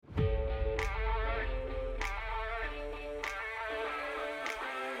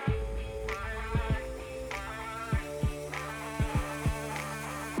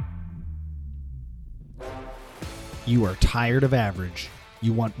You are tired of average.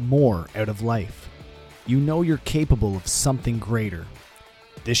 You want more out of life. You know you're capable of something greater.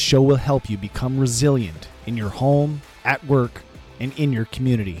 This show will help you become resilient in your home, at work, and in your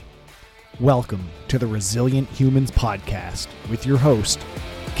community. Welcome to the Resilient Humans Podcast with your host,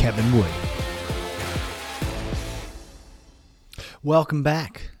 Kevin Wood. Welcome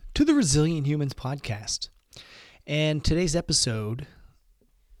back to the Resilient Humans Podcast. And today's episode,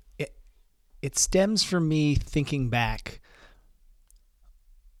 it stems from me thinking back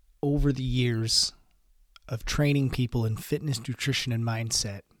over the years of training people in fitness, nutrition, and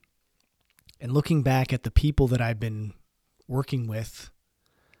mindset, and looking back at the people that I've been working with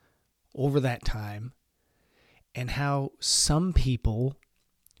over that time, and how some people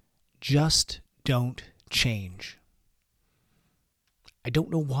just don't change. I don't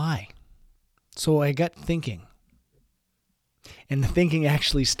know why. So I got thinking. And the thinking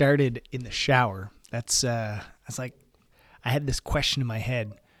actually started in the shower. That's like, I had this question in my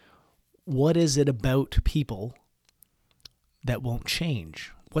head. What is it about people that won't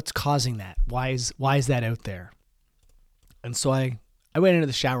change? What's causing that? Why is that out there? And so I went into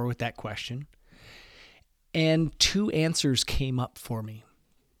the shower with that question, and two answers came up for me.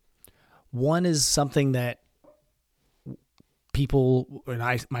 One is something that people and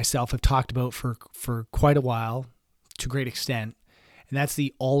I myself have talked about for quite a while, to a great extent, and that's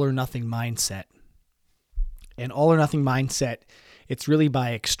the all or nothing mindset. And all or nothing mindset, it's really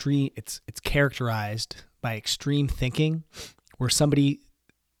by extreme, it's characterized by extreme thinking, where somebody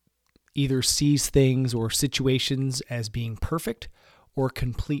either sees things or situations as being perfect or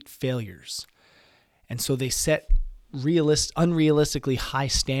complete failures. And so they set unrealistically high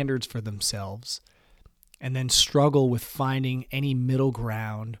standards for themselves, and then struggle with finding any middle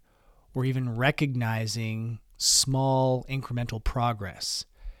ground or even recognizing small incremental progress.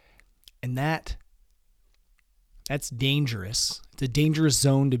 And that's dangerous. It's a dangerous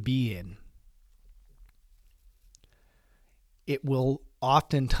zone to be in. It will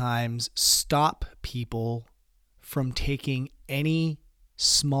oftentimes stop people from taking any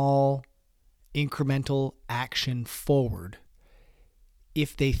small incremental action forward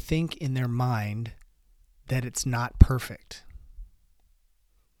if they think in their mind that it's not perfect.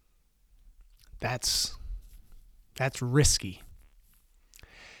 That's risky.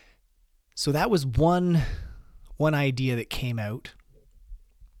 So that was one idea that came out.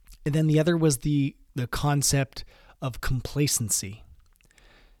 And then the other was the concept of complacency.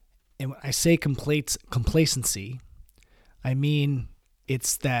 And when I say complacency, I mean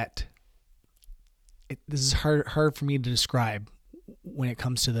it's that this is hard for me to describe when it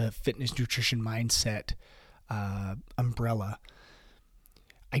comes to the fitness, nutrition, mindset umbrella.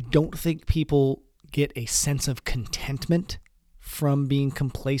 I don't think people get a sense of contentment from being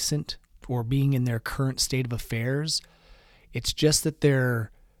complacent or being in their current state of affairs. It's just that they're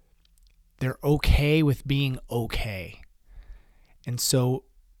okay with being okay. And so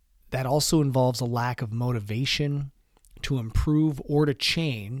that also involves a lack of motivation to improve or to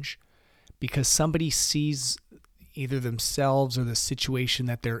change, because somebody sees either themselves or the situation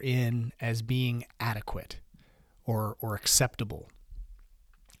that they're in as being adequate or acceptable.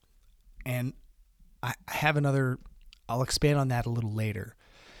 And I have I'll expand on that a little later.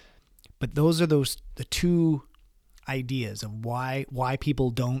 But those are the two ideas of why people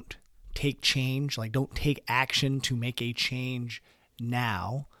don't take change, like don't take action to make a change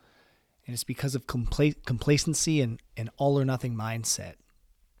now. And it's because of complacency and all or nothing mindset.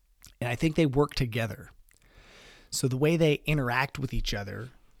 And I think they work together. So the way they interact with each other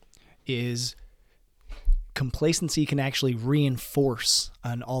is complacency can actually reinforce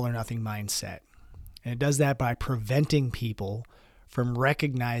an all or nothing mindset. And it does that by preventing people from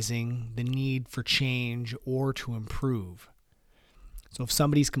recognizing the need for change or to improve. So if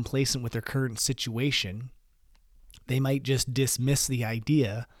somebody's complacent with their current situation, they might just dismiss the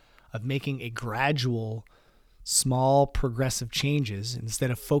idea of making a gradual, small, progressive changes instead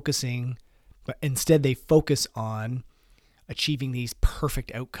they focus on achieving these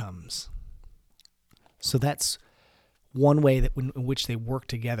perfect outcomes. So that's one way that in which they work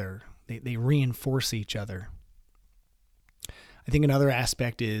together. They reinforce each other. I think another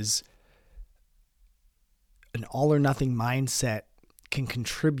aspect is an all or nothing mindset can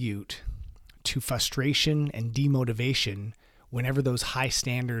contribute to frustration and demotivation whenever those high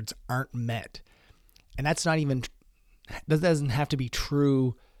standards aren't met. And that doesn't have to be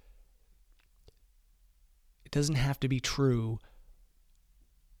true. It doesn't have to be true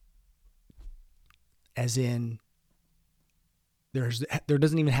as in there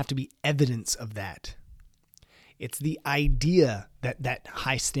doesn't even have to be evidence of that. It's the idea that that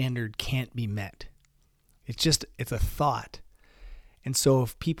high standard can't be met. It's a thought. And so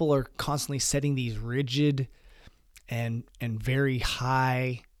if people are constantly setting these rigid and very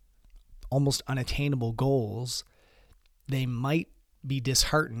high, almost unattainable goals, they might be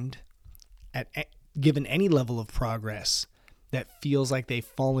disheartened at given any level of progress that feels like they've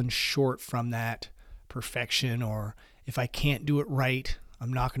fallen short from that perfection, or if I can't do it right,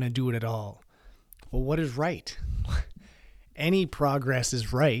 I'm not going to do it at all. Well, what is right? Any progress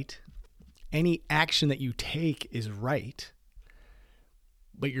is right. Any action that you take is right.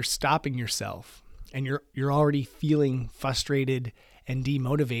 But you're stopping yourself, and you're already feeling frustrated and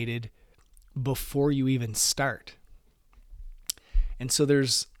demotivated before you even start. And so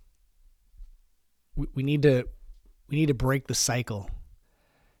we need to break the cycle.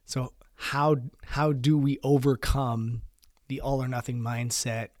 So how do we overcome the all or nothing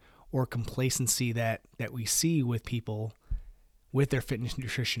mindset or complacency that we see with people with their fitness,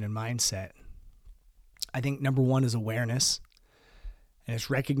 nutrition, and mindset? I think number one is awareness, and it's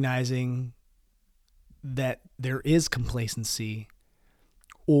recognizing that there is complacency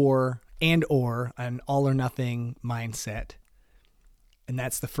or an all or nothing mindset. And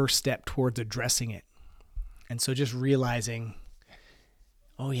that's the first step towards addressing it. And so just realizing,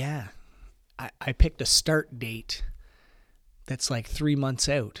 oh yeah, I picked a start date that's like 3 months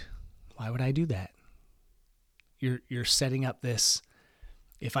out. Why would I do that? You're setting up this,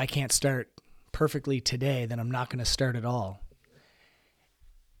 if I can't start perfectly today, then I'm not going to start at all.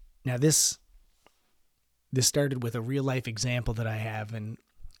 Now this started with a real life example that I have, and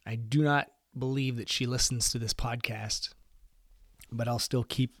I do not believe that she listens to this podcast, but I'll still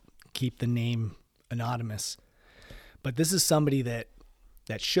keep the name anonymous. But this is somebody that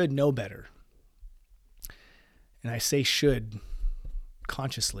should know better. And I say should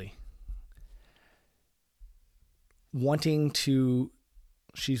consciously.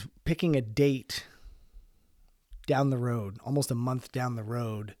 She's picking a date down the road, almost a month down the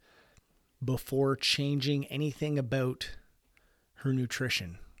road, before changing anything about her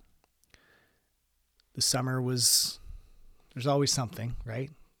nutrition. The summer there's always something, right?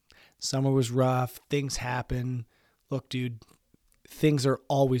 Summer was rough. Things happen. Look, dude, things are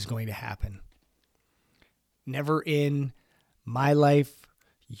always going to happen. Never in my life,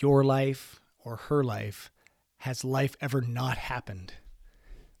 your life, or her life has life ever not happened.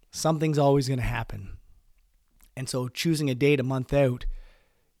 Something's always going to happen. And so choosing a date a month out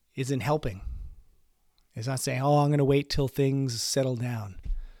isn't helping. It's not saying, oh, I'm going to wait till things settle down.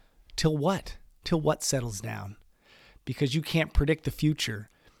 Till what? Till what settles down? Because you can't predict the future.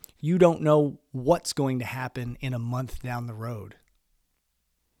 You don't know what's going to happen in a month down the road.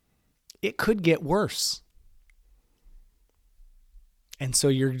 It could get worse. And so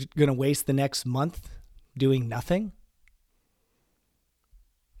you're going to waste the next month doing nothing?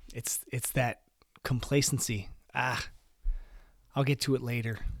 It's that complacency. I'll get to it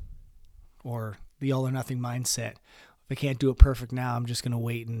later. Or the all or nothing mindset. If I can't do it perfect now, I'm just going to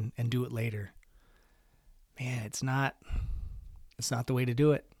wait and do it later. Man, it's not the way to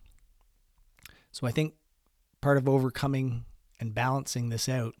do it. So I think part of overcoming and balancing this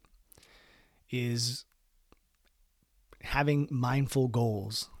out is having mindful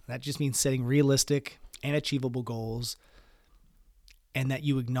goals. That just means setting realistic and achievable goals, and that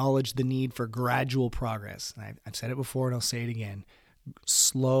you acknowledge the need for gradual progress. And I've said it before and I'll say it again.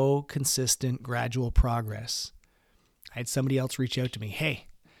 Slow, consistent, gradual progress. I had somebody else reach out to me. Hey,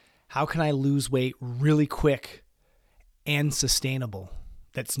 how can I lose weight really quick and sustainable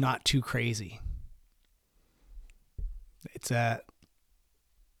that's not too crazy? How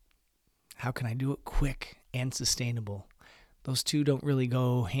can I do it quick and sustainable? Those two don't really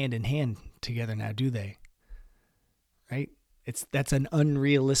go hand in hand together now, do they? Right? That's an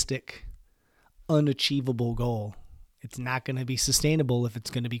unrealistic, unachievable goal. It's not going to be sustainable if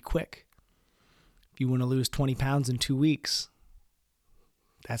it's going to be quick. If you want to lose 20 pounds in 2 weeks,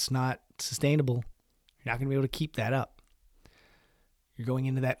 that's not sustainable. You're not going to be able to keep that up. You're going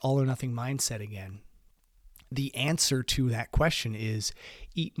into that all or nothing mindset again. The answer to that question is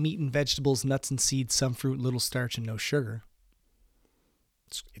eat meat and vegetables, nuts and seeds, some fruit, little starch, and no sugar.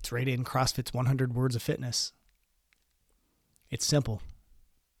 It's right in CrossFit's 100 Words of Fitness. It's simple.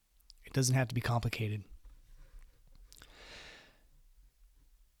 It doesn't have to be complicated.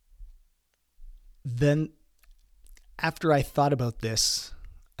 Then, after I thought about this,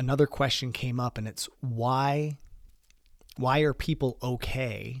 another question came up, and it's why are people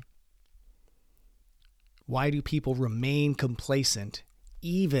okay? Why do people remain complacent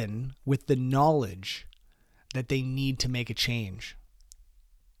even with the knowledge that they need to make a change?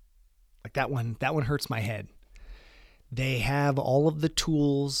 Like that one hurts my head. They have all of the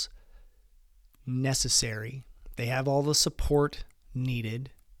tools necessary. They have all the support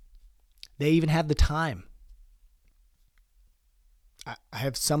needed. They even have the time. I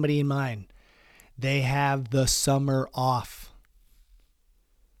have somebody in mind. They have the summer off.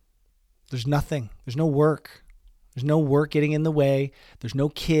 There's nothing. There's no work. There's no work getting in the way. There's no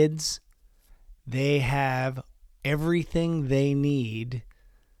kids. They have everything they need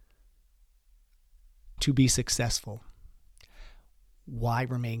to be successful. Why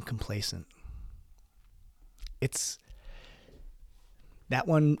remain complacent? It's that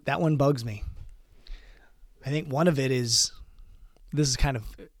one bugs me. I think one of it is, this is kind of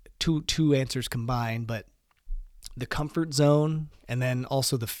two answers combined, but the comfort zone and then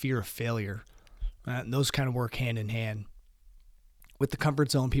also the fear of failure. Those kind of work hand in hand. With the comfort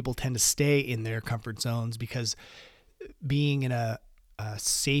zone, people tend to stay in their comfort zones because being in a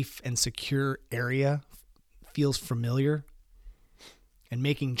safe and secure area feels familiar, and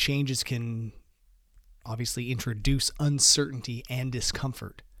making changes can obviously introduce uncertainty and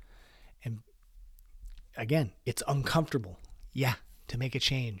discomfort. And again, it's uncomfortable, to make a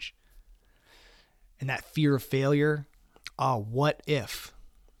change. And that fear of failure, what if?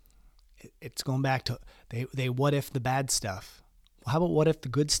 It's going back to, they what if the bad stuff? Well, how about what if the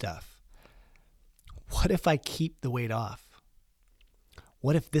good stuff? What if I keep the weight off?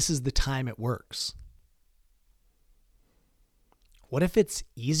 What if this is the time it works? What if it's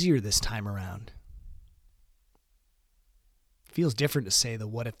easier this time around? It feels different to say the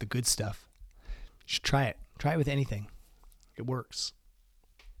what if the good stuff. You should try it. Try it with anything. It works.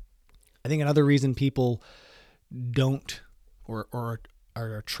 I think another reason people don't or are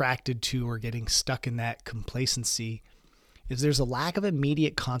attracted to or getting stuck in that complacency is there's a lack of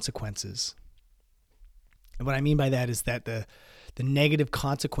immediate consequences. And what I mean by that is that the negative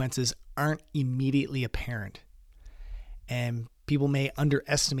consequences aren't immediately apparent. And people may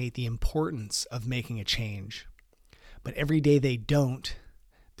underestimate the importance of making a change. But every day they don't,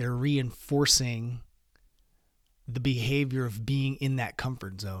 they're reinforcing the behavior of being in that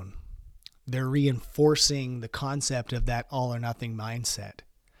comfort zone. They're reinforcing the concept of that all or nothing mindset.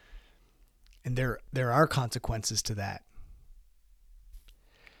 And there are consequences to that.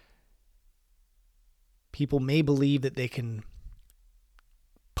 People may believe that they can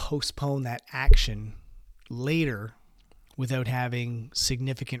postpone that action later without having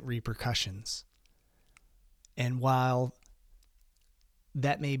significant repercussions. And while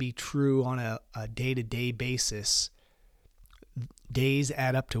that may be true on a day-to-day basis, days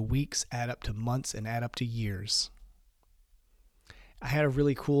add up to weeks, add up to months, and add up to years. I had a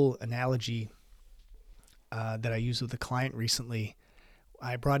really cool analogy that I used with a client recently.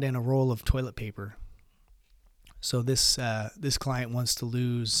 I brought in a roll of toilet paper. So this client wants to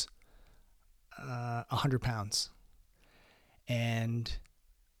lose 100 pounds. And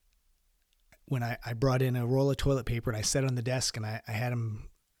when I brought in a roll of toilet paper and I set it on the desk and I had him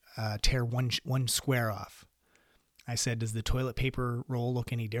tear one square off. I said, does the toilet paper roll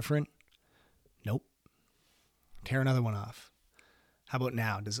look any different? Nope. Tear another one off. How about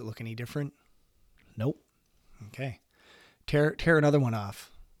now? Does it look any different? Nope. Okay. Tear another one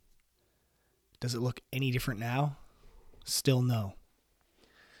off. Does it look any different now? Still no.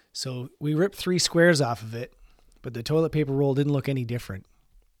 So we ripped 3 squares off of it, but the toilet paper roll didn't look any different.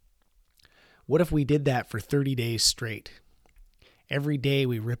 What if we did that for 30 days straight? Every day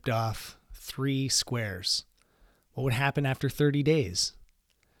we ripped off 3 squares. What would happen after 30 days?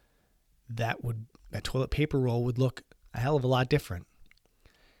 That toilet paper roll would look a hell of a lot different.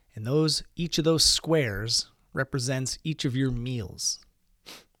 And each of those squares represents each of your meals.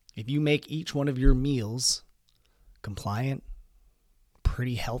 If you make each one of your meals compliant,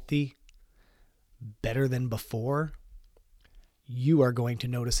 pretty healthy, better than before, you are going to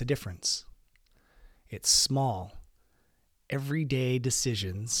notice a difference. It's small, everyday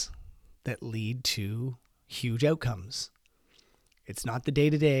decisions that lead to huge outcomes. It's not the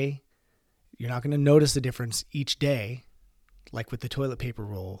day-to-day. You're not going to notice the difference each day, like with the toilet paper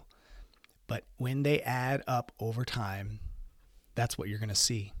roll. But when they add up over time, that's what you're going to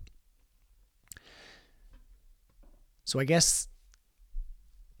see. So I guess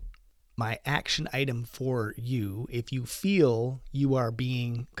my action item for you, if you feel you are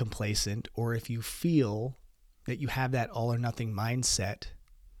being complacent, or if you feel that you have that all or nothing mindset,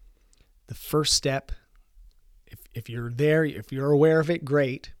 the first step, if you're there, if you're aware of it,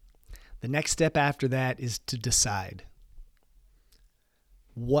 great. The next step after that is to decide,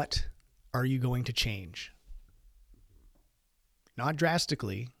 what are you going to change? Not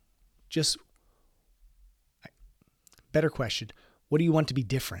drastically, just better question. What do you want to be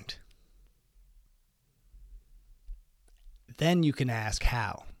different? Then you can ask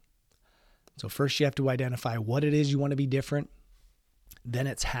how. So first you have to identify what it is you want to be different. Then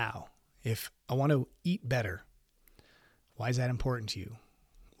it's how. If I want to eat better, why is that important to you?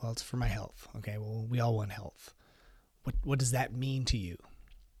 Well, it's for my health. Okay, well, we all want health. What does that mean to you?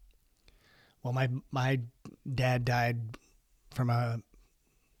 Well, my dad died from a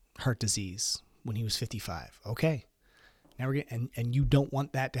heart disease when he was 55. Okay. Now we're getting, and you don't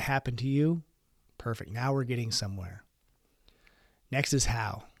want that to happen to you? Perfect. Now we're getting somewhere. Next is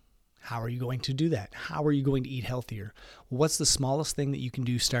how. How are you going to do that? How are you going to eat healthier? Well, what's the smallest thing that you can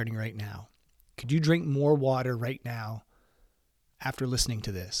do starting right now? Could you drink more water right now after listening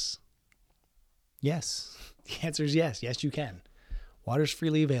to this? Yes. The answer is yes. Yes, you can. Water's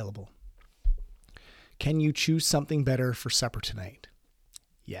freely available. Can you choose something better for supper tonight?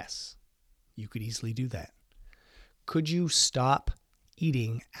 Yes. You could easily do that. Could you stop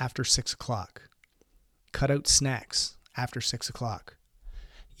eating after 6 o'clock? Cut out snacks after 6 o'clock?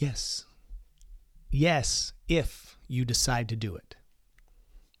 Yes. Yes, if you decide to do it.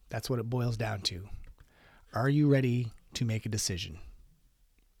 That's what it boils down to. Are you ready to make a decision?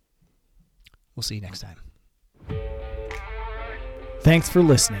 We'll see you next time. Thanks for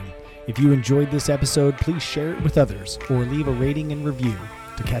listening. If you enjoyed this episode, please share it with others or leave a rating and review.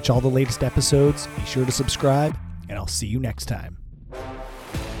 To catch all the latest episodes, be sure to subscribe, and I'll see you next time.